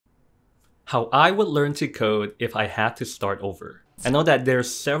How I would learn to code if I had to start over. I know that there's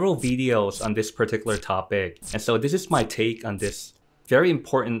several videos on this particular topic, and so this is my take on this very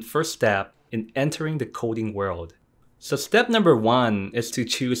important first step in entering the coding world. So step number one is to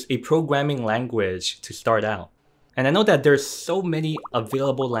choose a programming language to start out. And I know that there's so many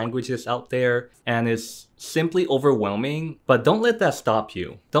available languages out there and it's simply overwhelming, but don't let that stop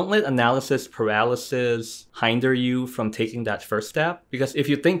you. Don't let analysis paralysis hinder you from taking that first step, because if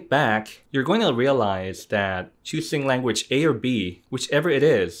you think back, you're going to realize that choosing language A or B, whichever it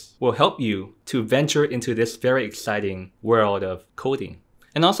is, will help you to venture into this very exciting world of coding.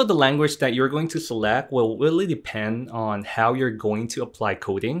 And also the language that you're going to select will really depend on how you're going to apply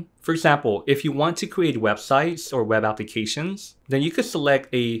coding. For example, if you want to create websites or web applications, then you could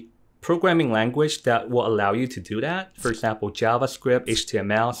select a programming language that will allow you to do that. For example, JavaScript,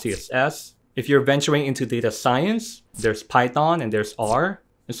 HTML, CSS. If you're venturing into data science, there's Python and there's R.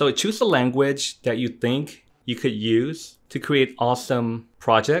 And so choose a language that you think you could use to create awesome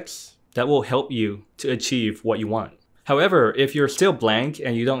projects that will help you to achieve what you want. However, if you're still blank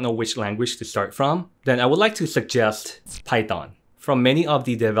and you don't know which language to start from, then I would like to suggest Python. From many of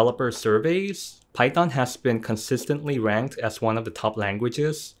the developer surveys, Python has been consistently ranked as one of the top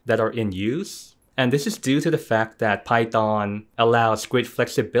languages that are in use. And this is due to the fact that Python allows great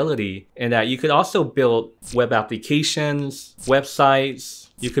flexibility in that you could also build web applications, websites,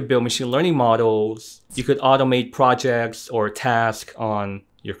 you could build machine learning models, you could automate projects or tasks on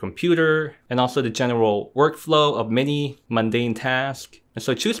your computer, and also the general workflow of many mundane tasks. And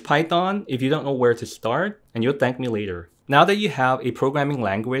so choose Python if you don't know where to start, and you'll thank me later. Now that you have a programming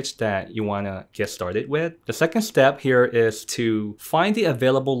language that you want to get started with, the second step here is to find the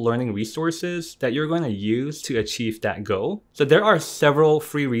available learning resources that you're going to use to achieve that goal. So there are several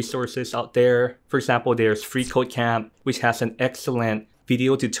free resources out there. For example, there's FreeCodeCamp, which has an excellent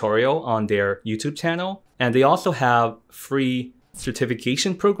video tutorial on their YouTube channel. And they also have free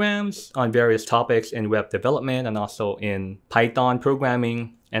certification programs on various topics in web development and also in Python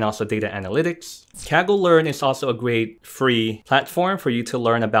programming and also data analytics. Kaggle Learn is also a great free platform for you to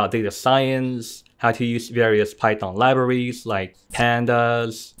learn about data science, how to use various Python libraries like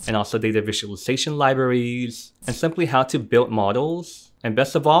pandas and also data visualization libraries, and simply how to build models. And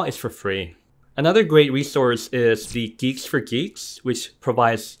best of all, it's for free. Another great resource is the Geeks for Geeks, which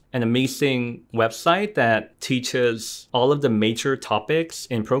provides an amazing website that teaches all of the major topics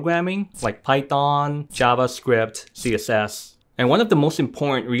in programming like Python, JavaScript, CSS. And one of the most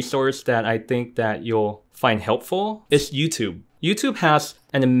important resources that I think that you'll find helpful is YouTube. YouTube has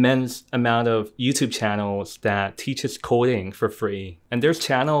an immense amount of YouTube channels that teaches coding for free. And there's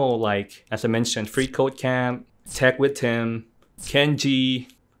channels like, as I mentioned, FreeCodeCamp, Tech with Tim, Kenji,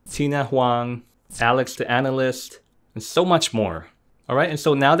 Tina Huang, Alex the Analyst, and so much more. All right, and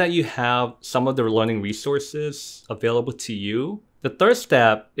so now that you have some of the learning resources available to you, the third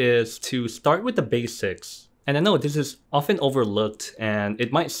step is to start with the basics. And I know this is often overlooked and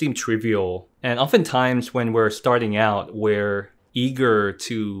it might seem trivial. And oftentimes when we're starting out, we're eager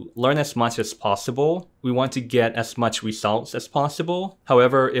to learn as much as possible. We want to get as much results as possible.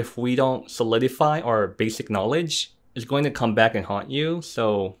 However, if we don't solidify our basic knowledge, it's going to come back and haunt you.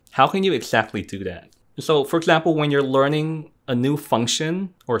 So how can you exactly do that? So for example, when you're learning a new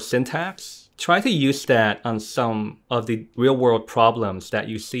function or syntax, try to use that on some of the real world problems that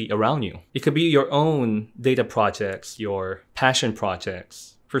you see around you. It could be your own data projects, your passion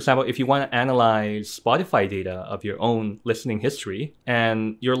projects. For example, if you want to analyze Spotify data of your own listening history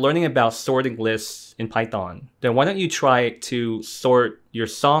and you're learning about sorting lists in Python, then why don't you try to sort your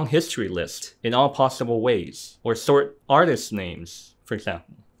song history list in all possible ways, or sort artist names, for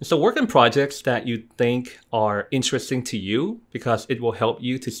example. So work on projects that you think are interesting to you because it will help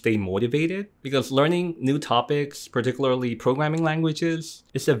you to stay motivated, because learning new topics, particularly programming languages,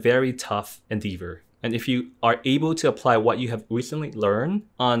 is a very tough endeavor. And if you are able to apply what you have recently learned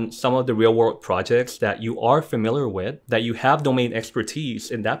on some of the real world projects that you are familiar with, that you have domain expertise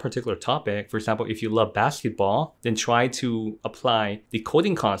in that particular topic, for example, if you love basketball, then try to apply the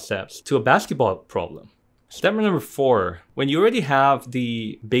coding concepts to a basketball problem. Step number 4, when you already have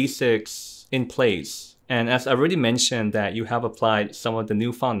the basics in place, and as I already mentioned that you have applied some of the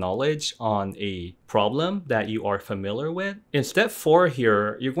newfound knowledge on a problem that you are familiar with, in step 4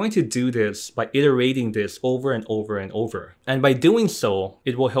 here, you're going to do this by iterating this over and over and over. And by doing so,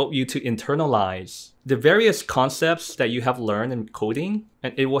 it will help you to internalize the various concepts that you have learned in coding,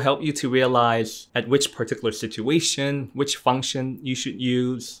 and it will help you to realize at which particular situation, which function you should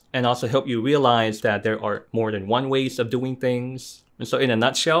use, and also help you realize that there are more than one ways of doing things. And so in a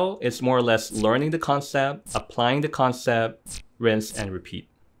nutshell, it's more or less learning the concept, applying the concept, rinse and repeat.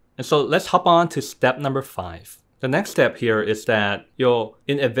 And so let's hop on to step number 5. The next step here is that you'll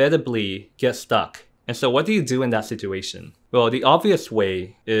inevitably get stuck. And so what do you do in that situation? Well, the obvious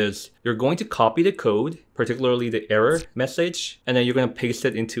way is you're going to copy the code, particularly the error message, and then you're going to paste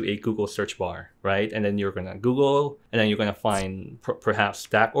it into a Google search bar, right? And then you're going to Google, and then you're going to find perhaps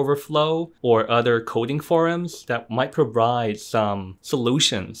Stack Overflow or other coding forums that might provide some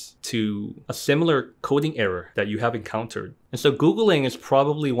solutions to a similar coding error that you have encountered. And so Googling is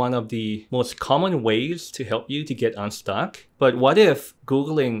probably one of the most common ways to help you to get unstuck. But what if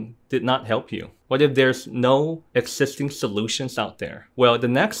Googling did not help you? What if there's no existing solutions out there? Well, the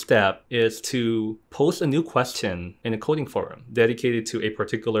next step is to post a new question in a coding forum dedicated to a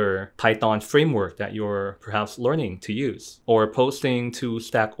particular Python framework that you're perhaps learning to use, or posting to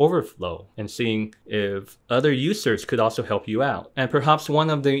Stack Overflow and seeing if other users could also help you out. And perhaps one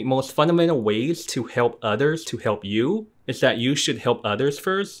of the most fundamental ways to help others to help you is that you should help others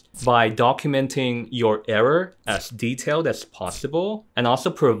first by documenting your error as detailed as possible, and also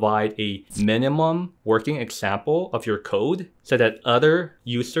provide a minimum working example of your code so that other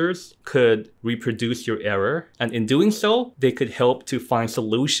users could reproduce your error. And in doing so, they could help to find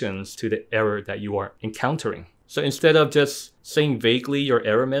solutions to the error that you are encountering. So instead of just saying vaguely your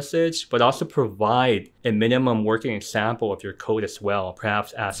error message, but also provide a minimum working example of your code as well,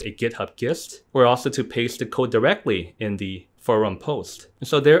 perhaps as a GitHub gist, or also to paste the code directly in the forum post. And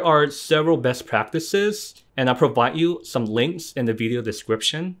so there are several best practices, and I'll provide you some links in the video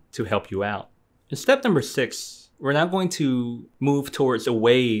description to help you out. In step number 6, we're now going to move towards a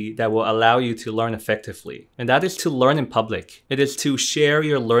way that will allow you to learn effectively. And that is to learn in public. It is to share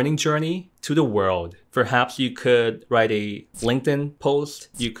your learning journey to the world. Perhaps you could write a LinkedIn post,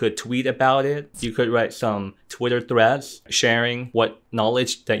 you could tweet about it, you could write some Twitter threads sharing what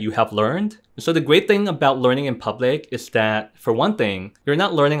knowledge that you have learned. So the great thing about learning in public is that, for one thing, you're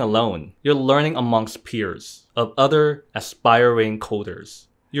not learning alone. You're learning amongst peers of other aspiring coders.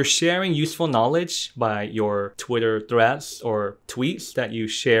 You're sharing useful knowledge by your Twitter threads or tweets that you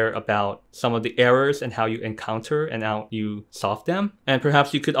share about some of the errors and how you encounter and how you solve them. And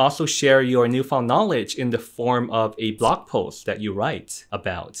perhaps you could also share your newfound knowledge in the form of a blog post that you write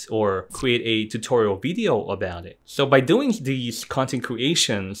about, or create a tutorial video about it. So by doing these content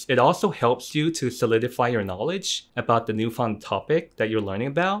creations, it also helps you to solidify your knowledge about the newfound topic that you're learning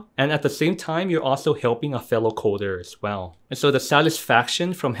about. And at the same time, you're also helping a fellow coder as well. And so the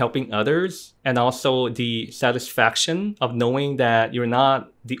satisfaction from helping others, and also the satisfaction of knowing that you're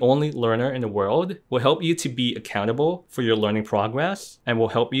not the only learner in the world, will help you to be accountable for your learning progress, and will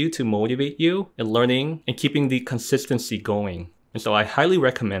help you to motivate you in learning and keeping the consistency going. And so I highly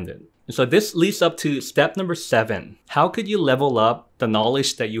recommend it. And so this leads up to step number 7. How could you level up the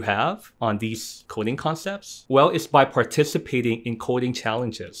knowledge that you have on these coding concepts? Well, it's by participating in coding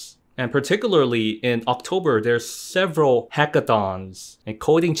challenges. And particularly in October, there's several hackathons and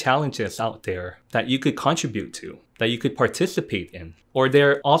coding challenges out there that you could contribute to, that you could participate in. Or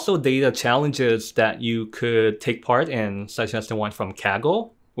there are also data challenges that you could take part in, such as the one from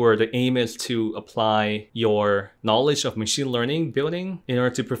Kaggle, where the aim is to apply your knowledge of machine learning building in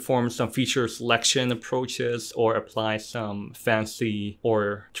order to perform some feature selection approaches, or apply some fancy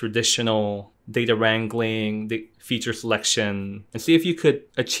or traditional data wrangling, the feature selection, and see if you could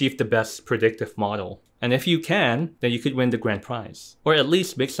achieve the best predictive model. And if you can, then you could win the grand prize, or at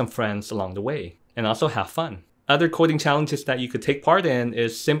least make some friends along the way, and also have fun. Other coding challenges that you could take part in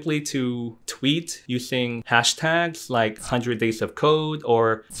is simply to tweet using hashtags like 100 days of code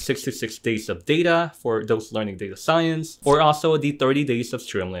or 66 days of data for those learning data science, or also the 30 days of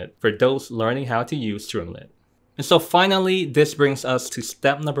Streamlit for those learning how to use Streamlit. And so finally, this brings us to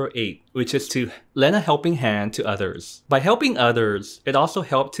step number 8, which is to lend a helping hand to others. By helping others, it also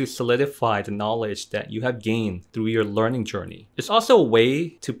helps to solidify the knowledge that you have gained through your learning journey. It's also a way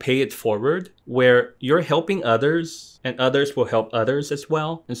to pay it forward, where you're helping others and others will help others as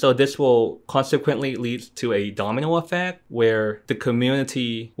well. And so this will consequently lead to a domino effect, where the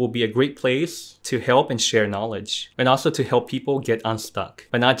community will be a great place to help and share knowledge, and also to help people get unstuck,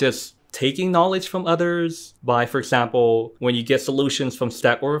 but not just taking knowledge from others by, for example, when you get solutions from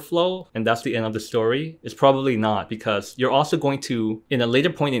Stack Overflow and that's the end of the story. It's probably not, because you're also going to, in a later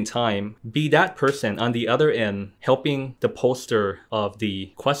point in time, be that person on the other end helping the poster of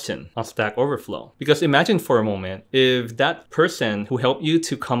the question on Stack Overflow. Because imagine for a moment, if that person who helped you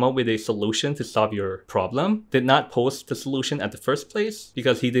to come up with a solution to solve your problem did not post the solution at the first place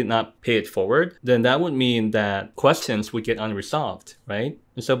because he did not pay it forward, then that would mean that questions would get unresolved, right?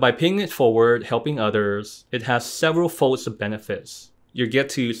 And so by paying it forward, helping others, it has several folds of benefits. you get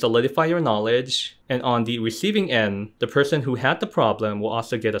to solidify your knowledge. And on the receiving end, the person who had the problem will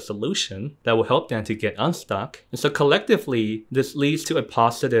also get a solution that will help them to get unstuck. And so collectively, this leads to a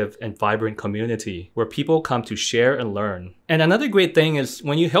positive and vibrant community where people come to share and learn. And another great thing is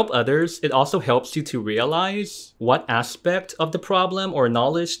when you help others, it also helps you to realize what aspect of the problem or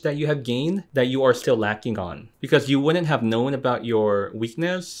knowledge that you have gained that you are still lacking on. Because you wouldn't have known about your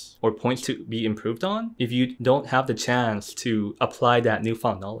weakness or points to be improved on if you don't have the chance to apply that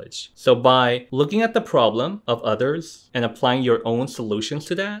newfound knowledge. So by looking at the problem of others and applying your own solutions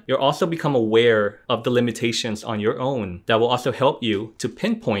to that, you'll also become aware of the limitations on your own that will also help you to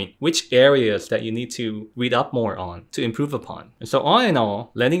pinpoint which areas that you need to read up more on to improve upon. And so all in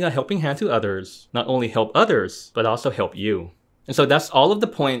all, lending a helping hand to others not only help others, but also help you. And so that's all of the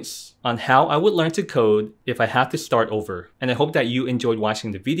points on how I would learn to code if I had to start over. And I hope that you enjoyed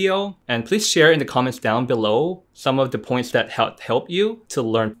watching the video. And please share in the comments down below some of the points that help you to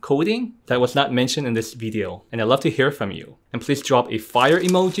learn coding that was not mentioned in this video. And I'd love to hear from you. And please drop a fire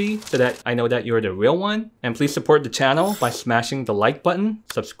emoji so that I know that you're the real one. And please support the channel by smashing the like button,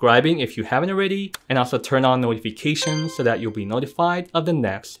 subscribing if you haven't already, and also turn on notifications so that you'll be notified of the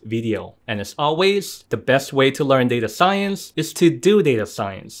next video. And as always, the best way to learn data science is to do data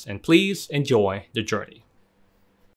science. And please enjoy the journey.